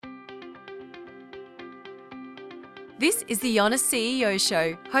This is the Honest CEO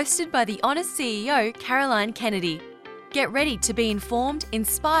Show, hosted by the Honest CEO, Caroline Kennedy. Get ready to be informed,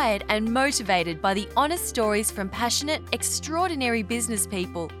 inspired, and motivated by the honest stories from passionate, extraordinary business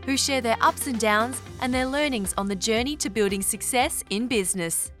people who share their ups and downs and their learnings on the journey to building success in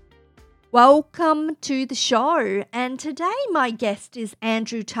business. Welcome to the show, and today my guest is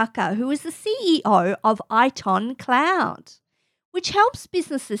Andrew Tucker, who is the CEO of ITonCloud, which helps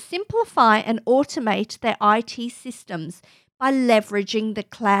businesses simplify and automate their IT systems by leveraging the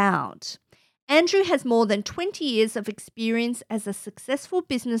cloud. Andrew has more than 20 years of experience as a successful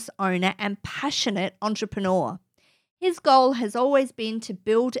business owner and passionate entrepreneur. His goal has always been to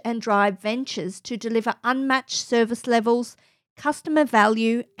build and drive ventures to deliver unmatched service levels, customer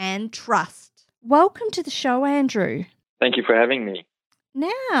value, and trust. Welcome to the show, Andrew. Thank you for having me.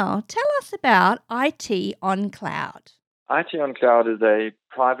 Now, tell us about ITonCloud. ITonCloud is a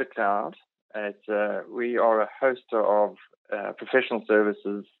private cloud. We are a hoster of professional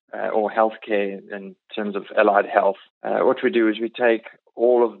services or healthcare in terms of allied health. What we do is we take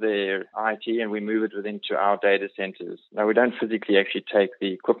all of their IT and we move it into our data centers. Now, we don't physically actually take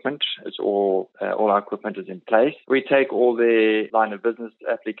the equipment. It's all our equipment is in place. We take all their line of business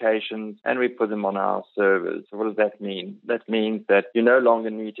applications and we put them on our servers. So what does that mean? That means that you no longer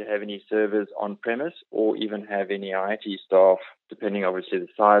need to have any servers on premise or even have any IT staff, depending obviously the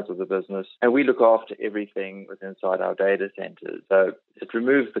size of the business. And we look after everything within inside our data centers. So it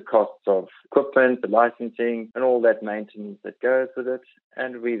removes the costs of equipment, the licensing, and all that maintenance that goes with it.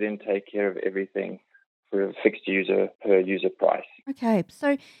 And we then take care of everything for a fixed per user price. Okay,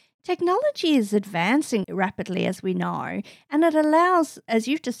 so technology is advancing rapidly, as we know, and it allows, as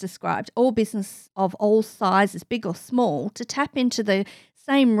you've just described, all business of all sizes, big or small, to tap into the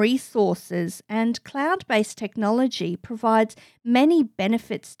same resources, and cloud-based technology provides many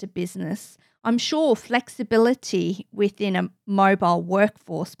benefits to business. I'm sure flexibility within a mobile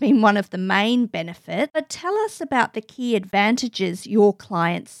workforce being one of the main benefits, but tell us about the key advantages your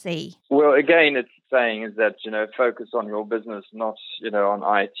clients see. Well, again, it's saying is that, focus on your business, not,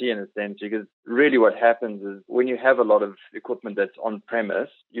 on IT in a sense, because really what happens is when you have a lot of equipment that's on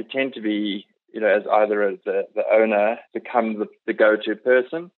premise, you tend to be as the owner, become the go-to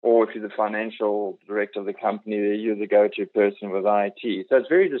person, or if you're the financial director of the company, you're the go-to person with IT. So it's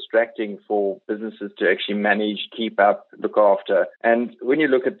very distracting for businesses to actually manage, keep up, look after. And when you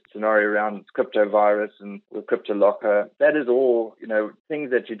look at the scenario around crypto virus and crypto locker, that is all,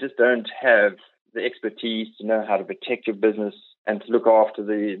 things that you just don't have the expertise to know how to protect your business and to look after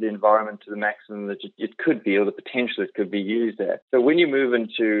the environment to the maximum that it could be, or the potential it could be used at. So when you move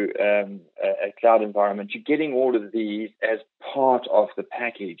into a cloud environment, you're getting all of these as part of the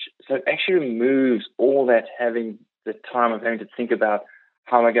package. So it actually removes all that having the time of having to think about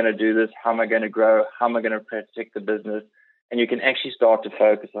how am I going to do this, how am I going to grow, how am I going to protect the business, and you can actually start to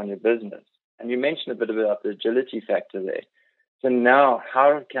focus on your business. And you mentioned a bit about the agility factor there. So now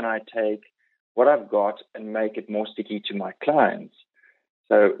how can I take what I've got and make it more sticky to my clients?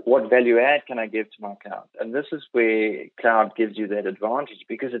 So what value add can I give to my clients? And this is where cloud gives you that advantage,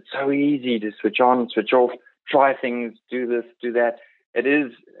 because it's so easy to switch on, switch off, try things, do this, do that. It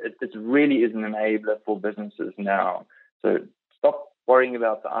really is an enabler for businesses now. So stop worrying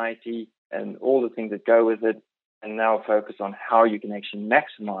about the IT and all the things that go with it, and now focus on how you can actually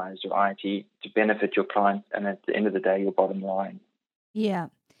maximize your IT to benefit your clients and at the end of the day, your bottom line. Yeah.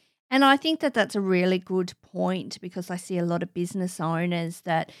 And I think that that's a really good point, because I see a lot of business owners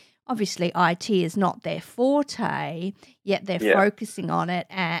that obviously IT is not their forte, yet they're focusing on it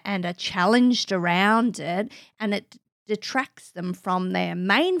and are challenged around it, and it detracts them from their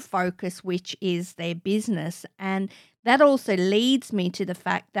main focus, which is their business. And that also leads me to the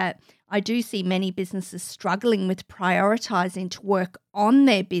fact that I do see many businesses struggling with prioritizing to work on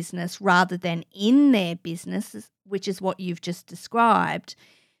their business rather than in their business, which is what you've just described.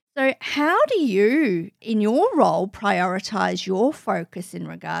 So how do you, in your role, prioritize your focus in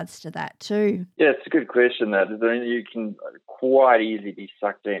regards to that too? Yeah, it's a good question. You can quite easily be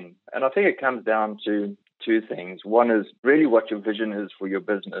sucked in. And I think it comes down to two things. One is really what your vision is for your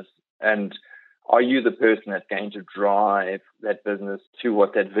business. And are you the person that's going to drive that business to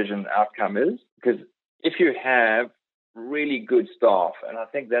what that vision outcome is? Because if you have really good staff, and I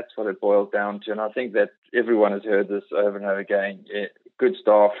think that's what it boils down to, and I think that everyone has heard this over and over again, good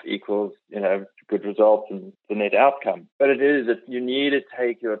staff equals, good results and the net outcome. But it is that you need to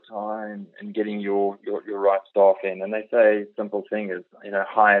take your time in getting your right staff in. And they say a simple thing is,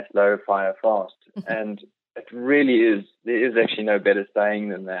 hire slow, fire fast. And it really is, there is actually no better saying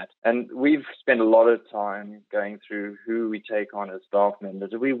than that. And we've spent a lot of time going through who we take on as staff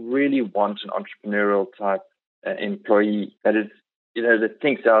members. We really want an entrepreneurial type employee that is, that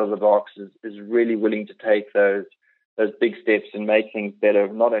thinks out of the box, is really willing to take those big steps and make things better,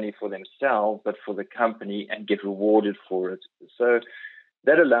 not only for themselves, but for the company, and get rewarded for it. So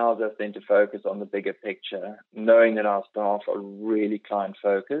that allows us then to focus on the bigger picture, knowing that our staff are really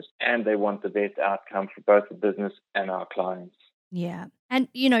client-focused and they want the best outcome for both the business and our clients. Yeah. And,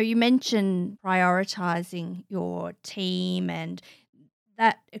 you mentioned prioritizing your team, and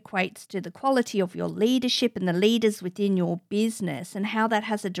that equates to the quality of your leadership and the leaders within your business, and how that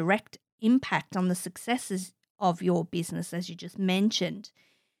has a direct impact on the successes of your business, as you just mentioned.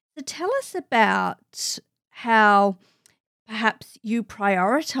 So tell us about how perhaps you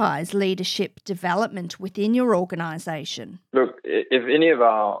prioritize leadership development within your organization. Look, if any of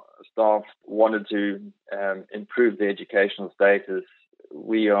our staff wanted to improve their educational status,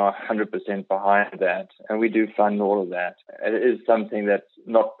 we are 100% behind that, and we do fund all of that. It is something that's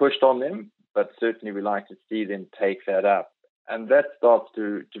not pushed on them, but certainly we like to see them take that up. And that starts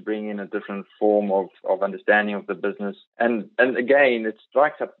to bring in a different form of understanding of the business. And again, it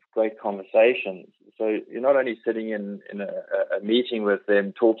strikes up great conversations. So you're not only sitting in a meeting with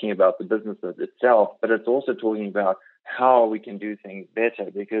them talking about the business itself, but it's also talking about how we can do things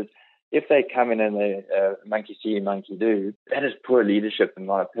better. Because if they come in and they monkey see, monkey do, that is poor leadership, in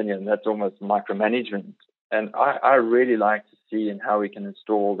my opinion. That's almost micromanagement. And I really like to see in how we can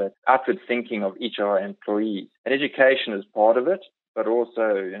install that outward thinking of each of our employees. And education is part of it, but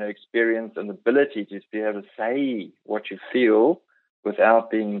also, experience and ability to be able to say what you feel without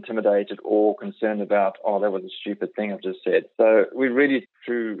being intimidated or concerned about, that was a stupid thing I've just said. So we really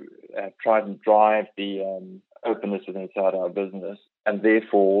try to drive the openness inside our business, and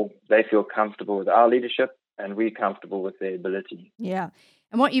therefore they feel comfortable with our leadership and we're comfortable with their ability. Yeah.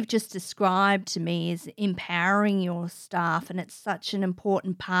 And what you've just described to me is empowering your staff, and it's such an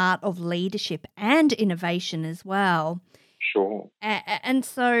important part of leadership and innovation as well. Sure. And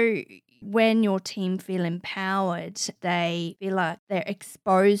so when your team feel empowered, they feel like they're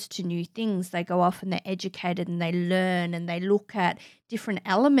exposed to new things. They go off and they're educated and they learn and they look at different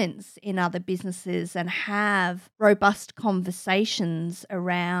elements in other businesses and have robust conversations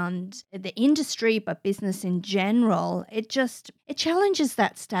around the industry, but business in general. It challenges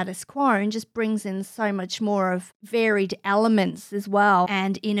that status quo and just brings in so much more of varied elements as well,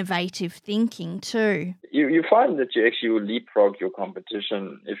 and innovative thinking too. You find that you actually will leapfrog your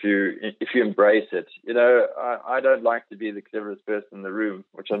competition if you embrace it. I don't like to be the cleverest person in the room,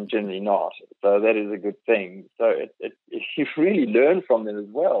 which I'm generally not. So that is a good thing. So you really learn from them as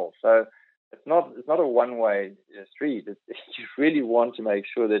well. So it's not a one-way street. You really want to make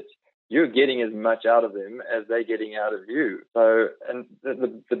sure that you're getting as much out of them as they're getting out of you. So, and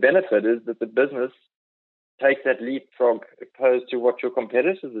the benefit is that the business takes that leapfrog opposed to what your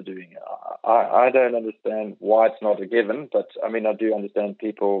competitors are doing. I don't understand why it's not a given, but I do understand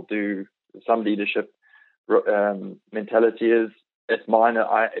people do. Some leadership mentality is, it's mine.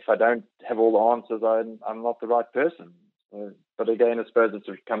 If I don't have all the answers, I'm not the right person. But again, I suppose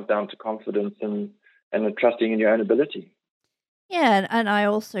it comes down to confidence and trusting in your own ability. Yeah, and I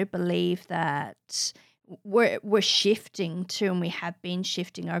also believe that we're shifting to, and we have been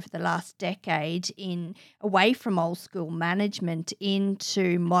shifting over the last decade away from old school management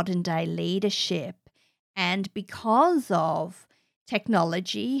into modern day leadership. And because of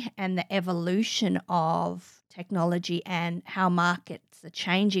technology and the evolution of technology and how markets are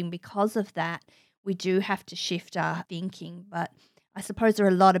changing, because of that, we do have to shift our thinking. But I suppose there are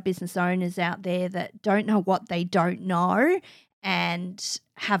a lot of business owners out there that don't know what they don't know and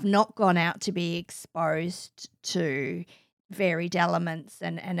have not gone out to be exposed to varied elements.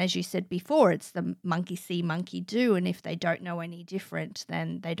 And as you said before, it's the monkey see, monkey do. And if they don't know any different,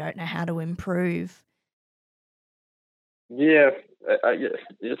 then they don't know how to improve. Yeah,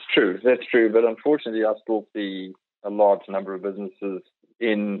 it's true. That's true. But unfortunately, I still see a large number of businesses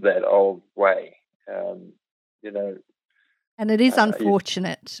in that old way. And it is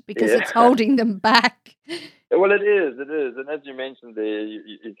unfortunate because it's holding them back. Well, it is. And as you mentioned there,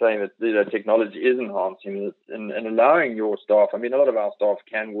 you're saying that technology is enhancing it and allowing your staff. A lot of our staff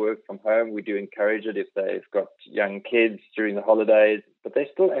can work from home. We do encourage it if they've got young kids during the holidays, but they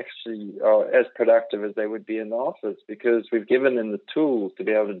still actually are as productive as they would be in the office because we've given them the tools to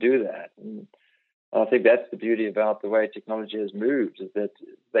be able to do that. And I think that's the beauty about the way technology has moved, is that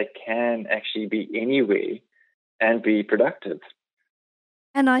they can actually be anywhere and be productive.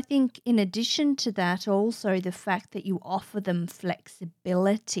 And I think in addition to that, also the fact that you offer them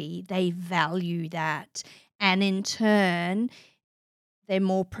flexibility, they value that. And in turn, they're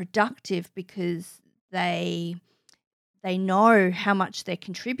more productive because they they know how much they're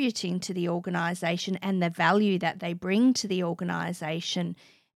contributing to the organisation and the value that they bring to the organisation,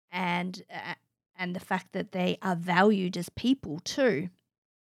 and and the fact that they are valued as people too.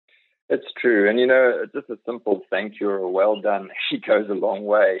 It's true. And, just a simple thank you or a well done actually goes a long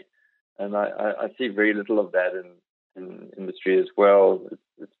way. And I see very little of that in industry as well.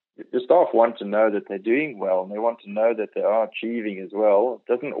 The staff want to know that they're doing well, and they want to know that they are achieving as well.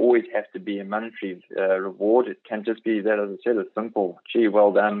 It doesn't always have to be a monetary reward. It can just be that, as I said, a simple, gee,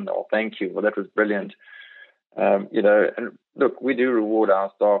 well done, or thank you, well, that was brilliant. And look, we do reward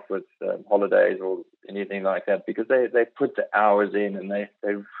our staff with holidays or anything like that, because they put the hours in, and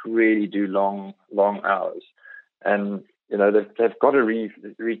they really do long hours. And, they've got to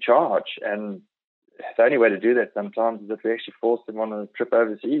recharge. And the only way to do that sometimes is if we actually force them on a trip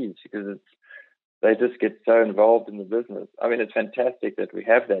overseas, because they just get so involved in the business. I mean, it's fantastic that we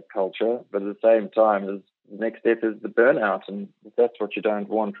have that culture, but at the same time, the next step is the burnout, and that's what you don't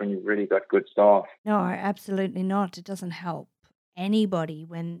want when you've really got good staff. No, absolutely not. It doesn't help anybody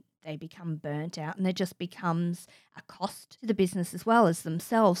when they become burnt out, and it just becomes a cost to the business as well as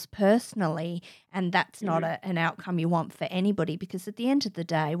themselves personally, and that's not an outcome you want for anybody, because at the end of the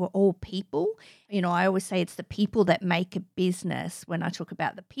day, we're all people. I always say it's the people that make a business. When I talk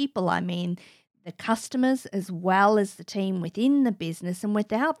about the people, I mean the customers as well as the team within the business, and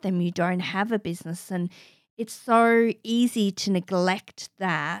without them, you don't have a business. And it's so easy to neglect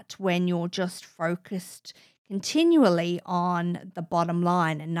that when you're just focused continually on the bottom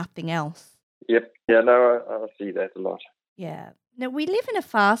line and nothing else. Yep. Yeah, no, I see that a lot. Yeah. Now, we live in a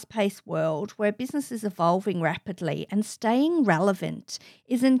fast-paced world where business is evolving rapidly, and staying relevant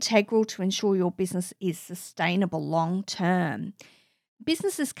is integral to ensure your business is sustainable long term.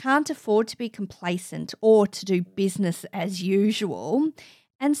 Businesses can't afford to be complacent or to do business as usual.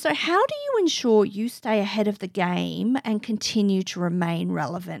 And so how do you ensure you stay ahead of the game and continue to remain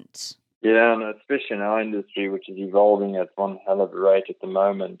relevant? Yeah, and especially in our industry, which is evolving at one hell of a rate at the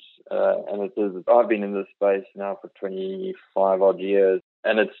moment. And it is. I've been in this space now for 25 odd years,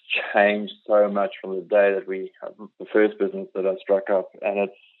 and it's changed so much from the day that the first business that I struck up. And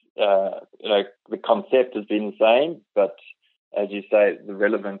it's, the concept has been the same, but as you say, the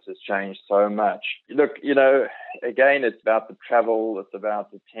relevance has changed so much. Look, again, it's about the travel, it's about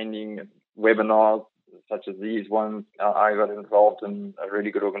attending webinars such as these ones. I got involved in a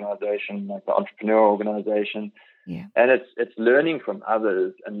really good organization, like the Entrepreneur Organization. Yeah. And it's learning from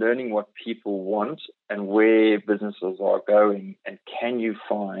others and learning what people want and where businesses are going. And can you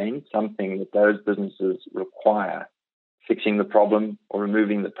find something that those businesses require? Fixing the problem or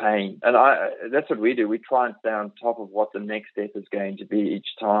removing the pain. And that's what we do. We try and stay on top of what the next step is going to be each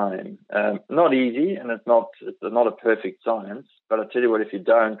time. Not easy, and it's not a perfect science. But I tell you what, if you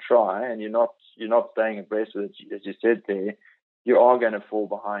don't try and you're not staying abreast with it, as you said there, you are going to fall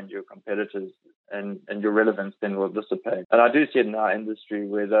behind your competitors, and your relevance then will dissipate. And I do see it in our industry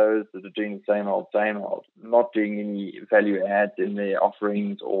where those that are doing the same old, not doing any value adds in their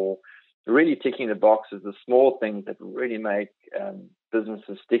offerings, or really ticking the boxes, the small things that really make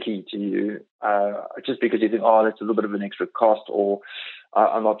businesses sticky to you, just because you think, that's a little bit of an extra cost, or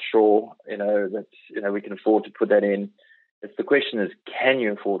I'm not sure, that we can afford to put that in. It's the question is, can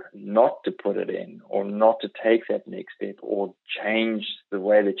you afford not to put it in, or not to take that next step, or change the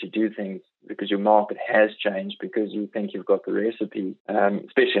way that you do things because your market has changed, because you think you've got the recipe,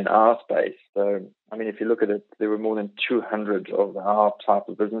 especially in our space. So, I mean, if you look at it, there were more than 200 of our type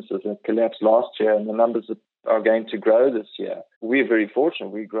of businesses that collapsed last year, and the numbers are going to grow this year. We're very fortunate.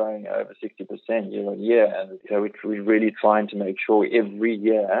 We're growing over 60% year on year, and we're really trying to make sure every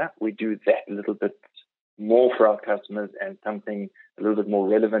year we do that little bit more for our customers and something a little bit more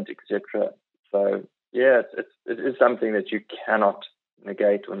relevant, etc. So, yeah, it is something that you cannot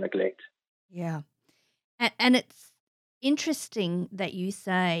negate or neglect. Yeah. And it's interesting that you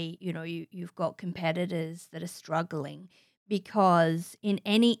say, you've got competitors that are struggling, because in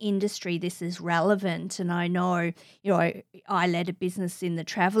any industry this is relevant. And I know, I led a business in the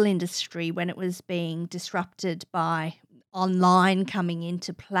travel industry when it was being disrupted by online coming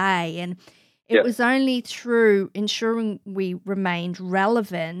into play. And it was only through ensuring we remained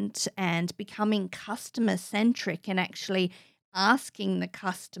relevant and becoming customer centric and actually asking the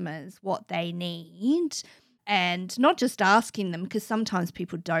customers what they need, and not just asking them, because sometimes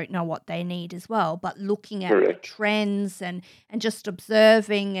people don't know what they need as well, but looking at the trends and just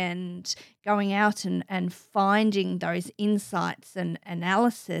observing and going out and finding those insights and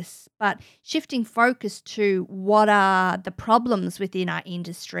analysis, but shifting focus to what are the problems within our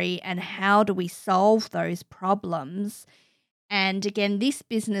industry and how do we solve those problems. And again, this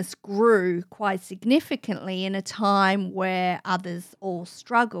business grew quite significantly in a time where others all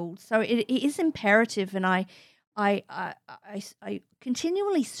struggled. So it is imperative, and I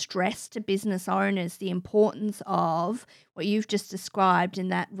continually stress to business owners the importance of what you've just described in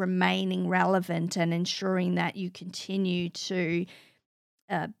that remaining relevant and ensuring that you continue to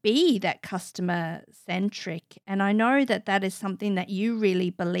be that customer centric. And I know that that is something that you really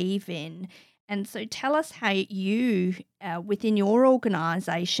believe in. And so tell us how you, within your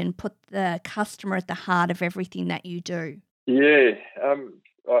organization, put the customer at the heart of everything that you do. Yeah.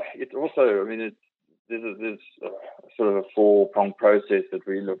 It also, there's sort of a four-pronged process that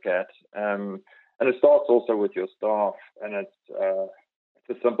we look at. And it starts also with your staff. And it's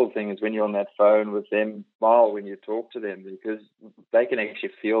the simple thing is when you're on that phone with them, smile when you talk to them, because they can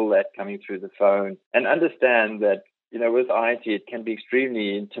actually feel that coming through the phone and understand that, with IT, it can be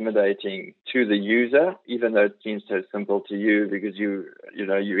extremely intimidating to the user, even though it seems so simple to you because you're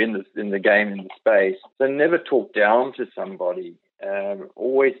in the game, in the space. So never talk down to somebody.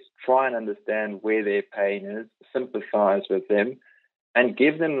 Always try and understand where their pain is, sympathize with them, and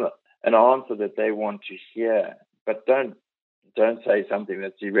give them an answer that they want to hear. But don't say something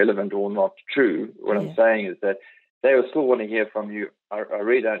that's irrelevant or not true. What I'm saying is that they will still want to hear from you. I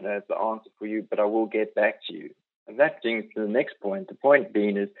really don't know the answer for you, but I will get back to you. And that brings to the next point. The point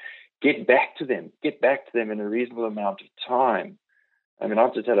being is get back to them. Get back to them in a reasonable amount of time.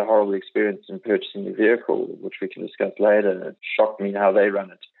 I've just had a horrible experience in purchasing a vehicle, which we can discuss later. It shocked me how they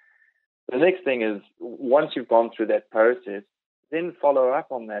run it. The next thing is once you've gone through that process, then follow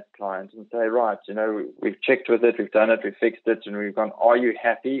up on that client and say, right, we've checked with it, we've done it, we've fixed it, and we've gone, are you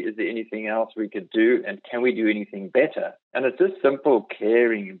happy? Is there anything else we could do? And can we do anything better? And it's just simple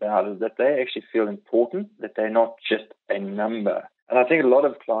caring about it, that they actually feel important, that they're not just a number. And I think a lot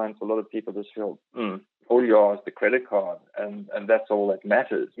of clients, a lot of people just feel, all you are is the credit card, and that's all that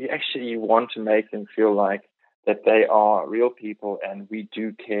matters. You want to make them feel like that they are real people and we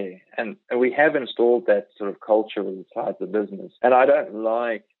do care. And we have installed that sort of culture inside the business. And I don't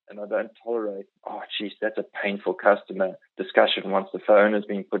like and I don't tolerate, that's a painful customer discussion once the phone has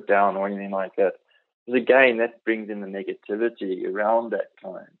been put down or anything like that. Because again, that brings in the negativity around that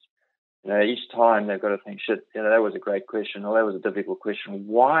client. Each time they've got to think, that was a great question or that was a difficult question.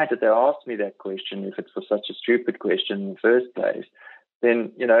 Why did they ask me that question if it's for such a stupid question in the first place?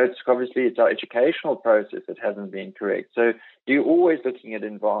 Then, it's our educational process that hasn't been correct. So you're always looking at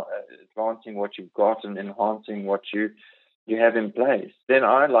advancing what you've got and enhancing what you have in place. Then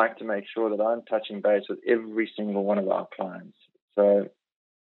I like to make sure that I'm touching base with every single one of our clients. So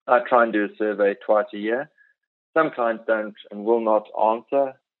I try and do a survey twice a year. Some clients don't and will not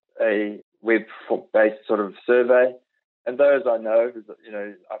answer a web-based sort of survey. And those I know,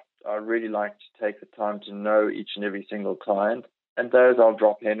 I really like to take the time to know each and every single client. And those I'll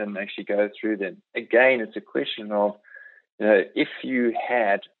drop in and actually go through them. Again, it's a question of, if you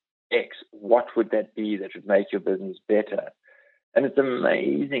had X, what would that be that would make your business better? And it's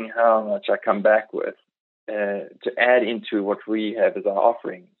amazing how much I come back with to add into what we have as our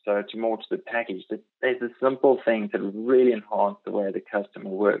offering. So to the package, that there's the simple things that really enhance the way the customer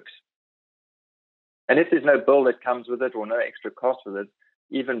works. And if there's no bill that comes with it or no extra cost with it,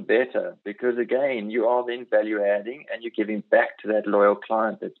 even better, because again, you are then value adding and you're giving back to that loyal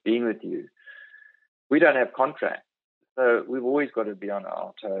client that's been with you. We don't have contracts, so we've always got to be on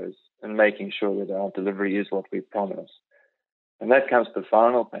our toes and making sure that our delivery is what we promise. And that comes to the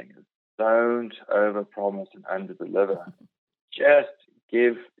final thing: is don't overpromise and underdeliver. Just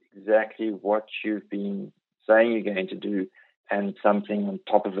give exactly what you've been saying you're going to do and something on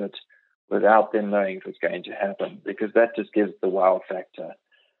top of it, without them knowing if it's going to happen, because that just gives the wow factor.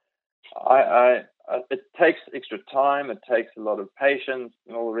 It takes extra time, it takes a lot of patience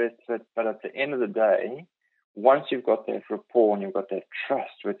and all the rest of it, but at the end of the day, once you've got that rapport and you've got that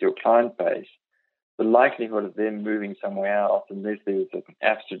trust with your client base, the likelihood of them moving somewhere else unless there's an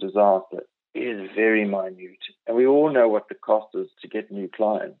absolute disaster is very minute. And we all know what the cost is to get new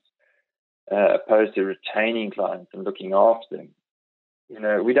clients, opposed to retaining clients and looking after them.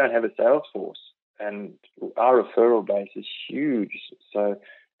 We don't have a sales force, and our referral base is huge. So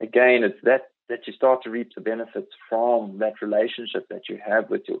again, it's that you start to reap the benefits from that relationship that you have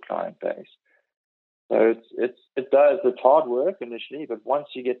with your client base. So it's hard work initially, but once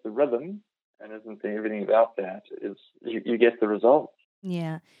you get the rhythm, and isn't there everything about that, is you get the results.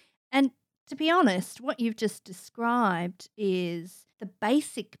 Yeah. And to be honest, what you've just described is the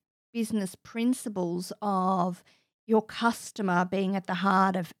basic business principles of your customer being at the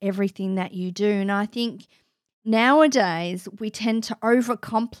heart of everything that you do. And I think Nowadays, we tend to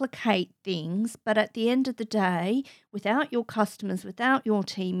overcomplicate things, but at the end of the day, without your customers, without your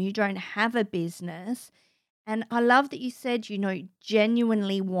team, you don't have a business. And I love that you said,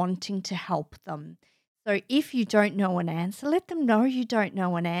 genuinely wanting to help them. So if you don't know an answer, let them know you don't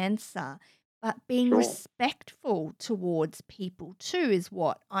know an answer. But being Sure. respectful towards people too is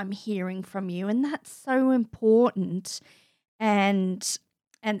what I'm hearing from you. And that's so important. And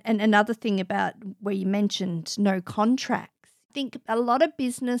another thing about where you mentioned no contracts. I think a lot of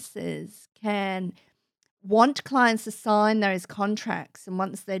businesses can want clients to sign those contracts, and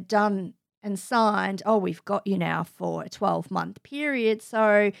once they're done and signed, oh, we've got you now for a 12-month period,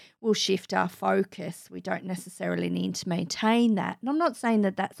 so we'll shift our focus. We don't necessarily need to maintain that. And I'm not saying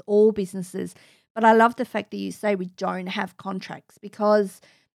that that's all businesses, but I love the fact that you say we don't have contracts, because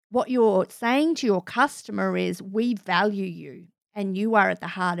what you're saying to your customer is we value you and you are at the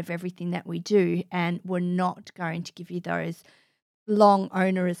heart of everything that we do, and we're not going to give you those long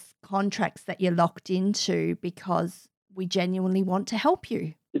onerous contracts that you're locked into, because we genuinely want to help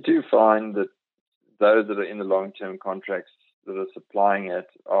you. You do find that those that are in the long-term contracts that are supplying it,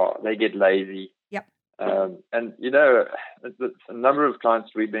 they get lazy. Yep. And, there's a number of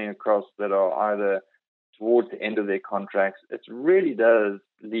clients we've been across that are either towards the end of their contracts. It really does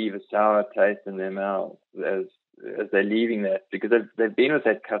leave a sour taste in their mouth as they're leaving that, because they've been with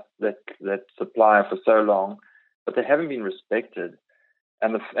that supplier for so long, but they haven't been respected.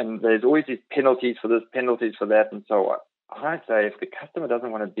 And there's always these penalties for this, penalties for that, and so on. I say if the customer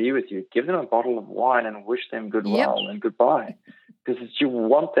doesn't want to be with you, give them a bottle of wine and wish them goodwill and goodbye, because you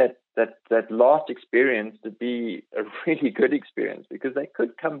want that last experience to be a really good experience, because they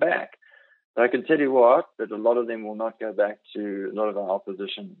could come back. But I can tell you what, that a lot of them will not go back to a lot of our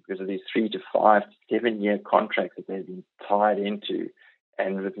opposition because of these 3 to 5 to 7 year contracts that they've been tied into,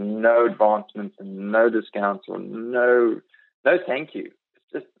 and with no advancements and no discounts or no thank you.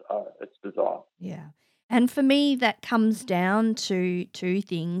 It's just it's bizarre. Yeah. And for me, that comes down to two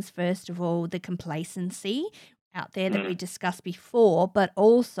things. First of all, the complacency out there that we discussed before, but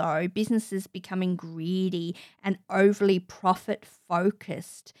also businesses becoming greedy and overly profit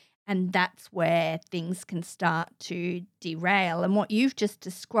focused. And that's where things can start to derail. And what you've just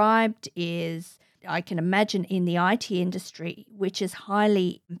described is, I can imagine in the IT industry, which is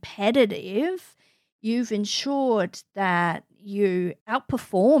highly competitive, you've ensured that you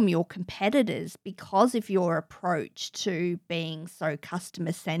outperform your competitors because of your approach to being so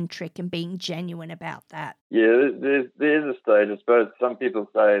customer centric and being genuine about that. Yeah, there's a stage. I suppose some people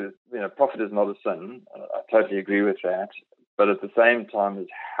say, profit is not a sin. I totally agree with that. But at the same time, is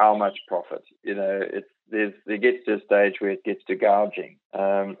how much profit? There gets to a stage where it gets to gouging.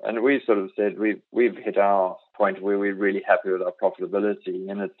 And we sort of said we've hit our point where we're really happy with our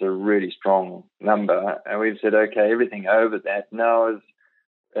profitability, and it's a really strong number. And we've said, okay, everything over that now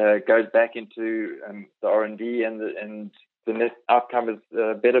goes back into the R&D, and the net outcome is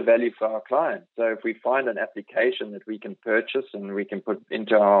better value for our clients. So if we find an application that we can purchase and we can put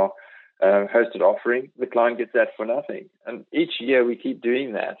into our hosted offering, the client gets that for nothing. And each year we keep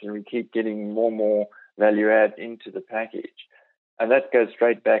doing that, and we keep getting more and more value add into the package. And that goes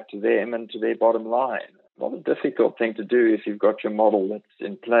straight back to them and to their bottom line. Not a difficult thing to do if you've got your model that's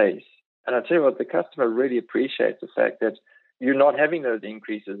in place. And I tell you what, the customer really appreciates the fact that you're not having those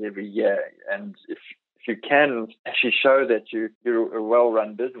increases every year. And if you can actually show that you're a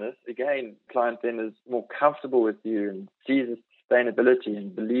well-run business, again, client then is more comfortable with you and sees the sustainability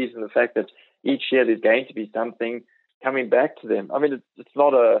and believes in the fact that each year there's going to be something coming back to them. I mean, it's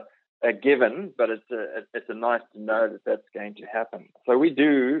not a given, but it's a nice to know that that's going to happen. So we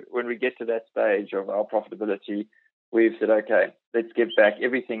do, when we get to that stage of our profitability, we've said, okay, let's give back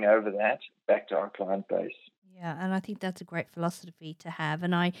everything over that back to our client base. Yeah, and I think that's a great philosophy to have.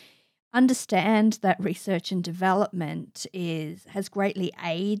 And I understand that research and development has greatly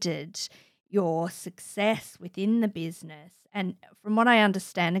aided your success within the business. And from what I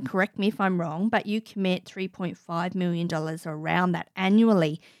understand, and correct me if I'm wrong, but you commit $3.5 million around that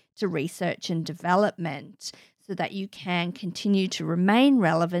annually to research and development so that you can continue to remain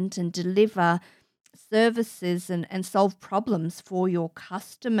relevant and deliver services and solve problems for your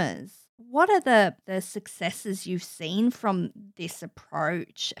customers. What are the successes you've seen from this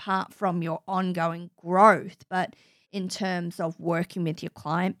approach, apart from your ongoing growth, but in terms of working with your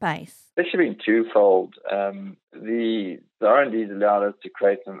client base? It's actually been twofold. The R&D has allowed us to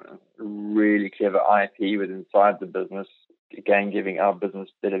create some really clever IP within inside the business, again, giving our business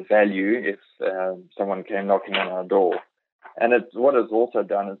better value if someone came knocking on our door. And what it's also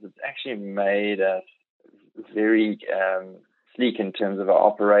done is it's actually made us very sleek in terms of our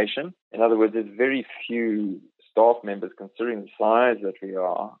operation. In other words, there's very few staff members considering the size that we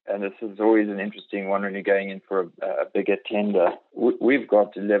are. And this is always an interesting one when you're going in for a bigger tender. We've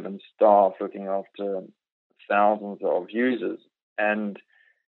got 11 staff looking after thousands of users. And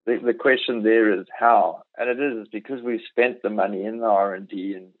the question there is how. And it is because we've spent the money in the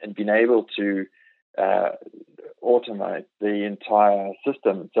R&D and been able to automate the entire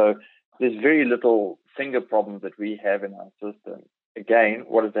system. So there's very little finger problems that we have in our system. Again,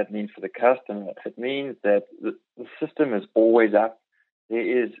 what does that mean for the customer? It means that the system is always up.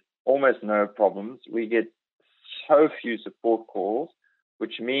 There is almost no problems. We get so few support calls,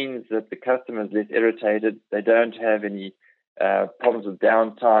 which means that the customer is less irritated. They don't have any problems with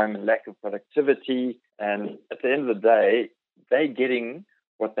downtime and lack of productivity. And at the end of the day, they're getting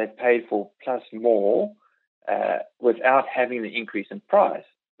what they paid for plus more without having the increase in price.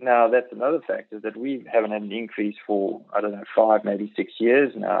 Now, that's another factor that we haven't had an increase for, 5, maybe 6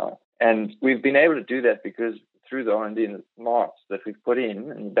 years now. And we've been able to do that because through the R&D and the smarts that we've put in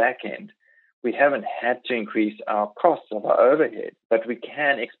the back end, we haven't had to increase our costs of our overhead, but we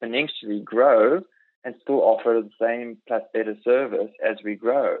can exponentially grow and still offer the same plus better service as we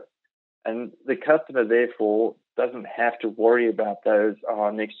grow. And the customer, therefore, doesn't have to worry about those,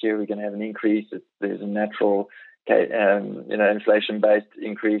 next year we're going to have an increase. There's a natural inflation-based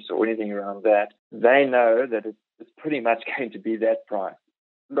increase or anything around that. They know that it's pretty much going to be that price.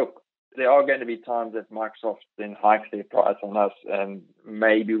 Look, there are going to be times that Microsoft then hikes their price on us, and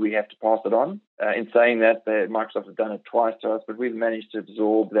maybe we have to pass it on. In saying that, Microsoft has done it twice to us, but we've managed to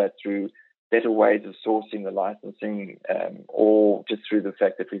absorb that through better ways of sourcing the licensing, or just through the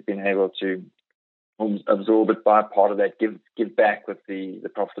fact that we've been able to absorb it by part of that give back with the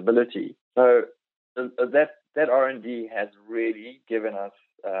profitability. So that R&D has really given us,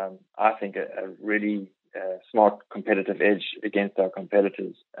 I think, a really smart competitive edge against our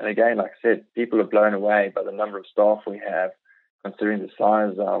competitors. And again, like I said, people are blown away by the number of staff we have, considering the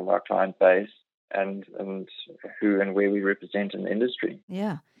size of our client base and who and where we represent in the industry.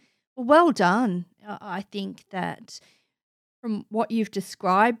 Yeah. Well done. I think that from what you've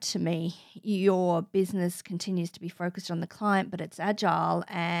described to me, your business continues to be focused on the client, but it's agile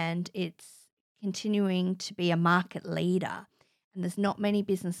and it's continuing to be a market leader. And there's not many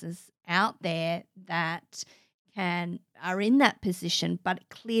businesses out there that are in that position, but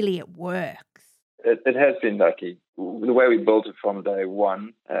clearly it works. It has been lucky. The way we built it from day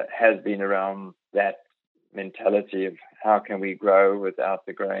one has been around that mentality of how can we grow without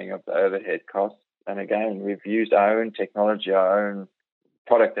the growing of the overhead costs. And again, we've used our own technology, our own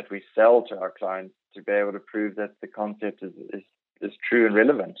product that we sell to our clients to be able to prove that the concept is true and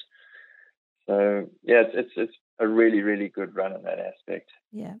relevant. So, yeah, it's a really, really good run in that aspect.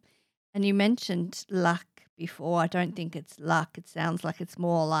 Yeah. And you mentioned luck before. I don't think it's luck. It sounds like it's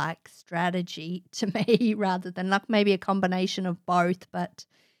more like strategy to me rather than luck. Maybe a combination of both, but...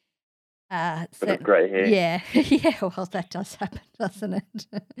 bit of grey hair. Yeah. Yeah, well, that does happen, doesn't it?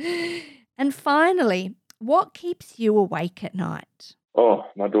 And finally, what keeps you awake at night? Oh,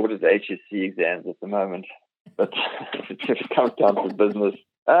 my daughter's HSC exams at the moment. But if it comes down to business,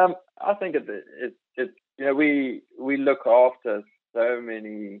 I think we look after so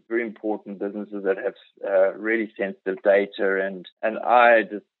many very important businesses that have really sensitive data, and I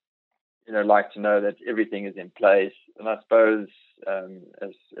just like to know that everything is in place. And I suppose,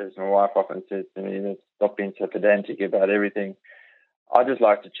 as my wife often says to me, stop being so pedantic about everything. I just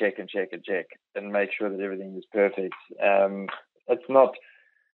like to check and make sure that everything is perfect. I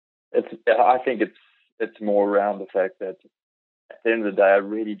think it's more around the fact that at the end of the day, I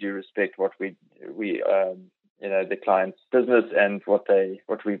really do respect what we the client's business and what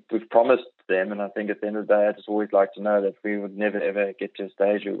we've promised them. And I think at the end of the day, I just always like to know that we would never ever get to a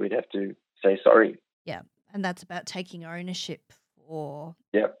stage where we'd have to say sorry. Yeah, and that's about taking ownership for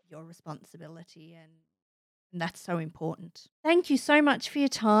your responsibility, and that's so important. Thank you so much for your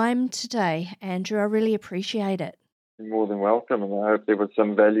time today, Andrew. I really appreciate it. You're more than welcome, and I hope there was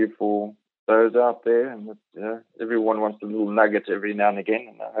some value for those out there, and that, everyone wants a little nugget every now and again,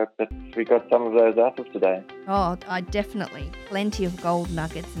 and I hope that we got some of those out of today. Oh, I definitely. Plenty of gold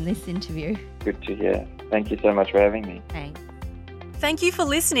nuggets in this interview. Good to hear. Thank you so much for having me. Thanks. Thank you for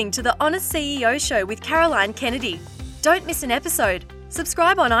listening to the Honest CEO Show with Caroline Kennedy. Don't miss an episode.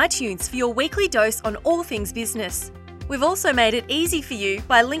 Subscribe on iTunes for your weekly dose on all things business. We've also made it easy for you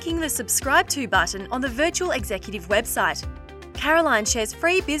by linking the subscribe to button on the Virtual Executive website. Caroline shares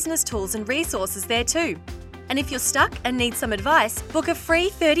free business tools and resources there too. And if you're stuck and need some advice, book a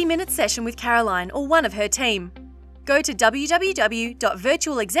free 30-minute session with Caroline or one of her team. Go to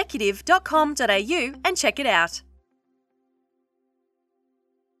www.virtualexecutive.com.au and check it out.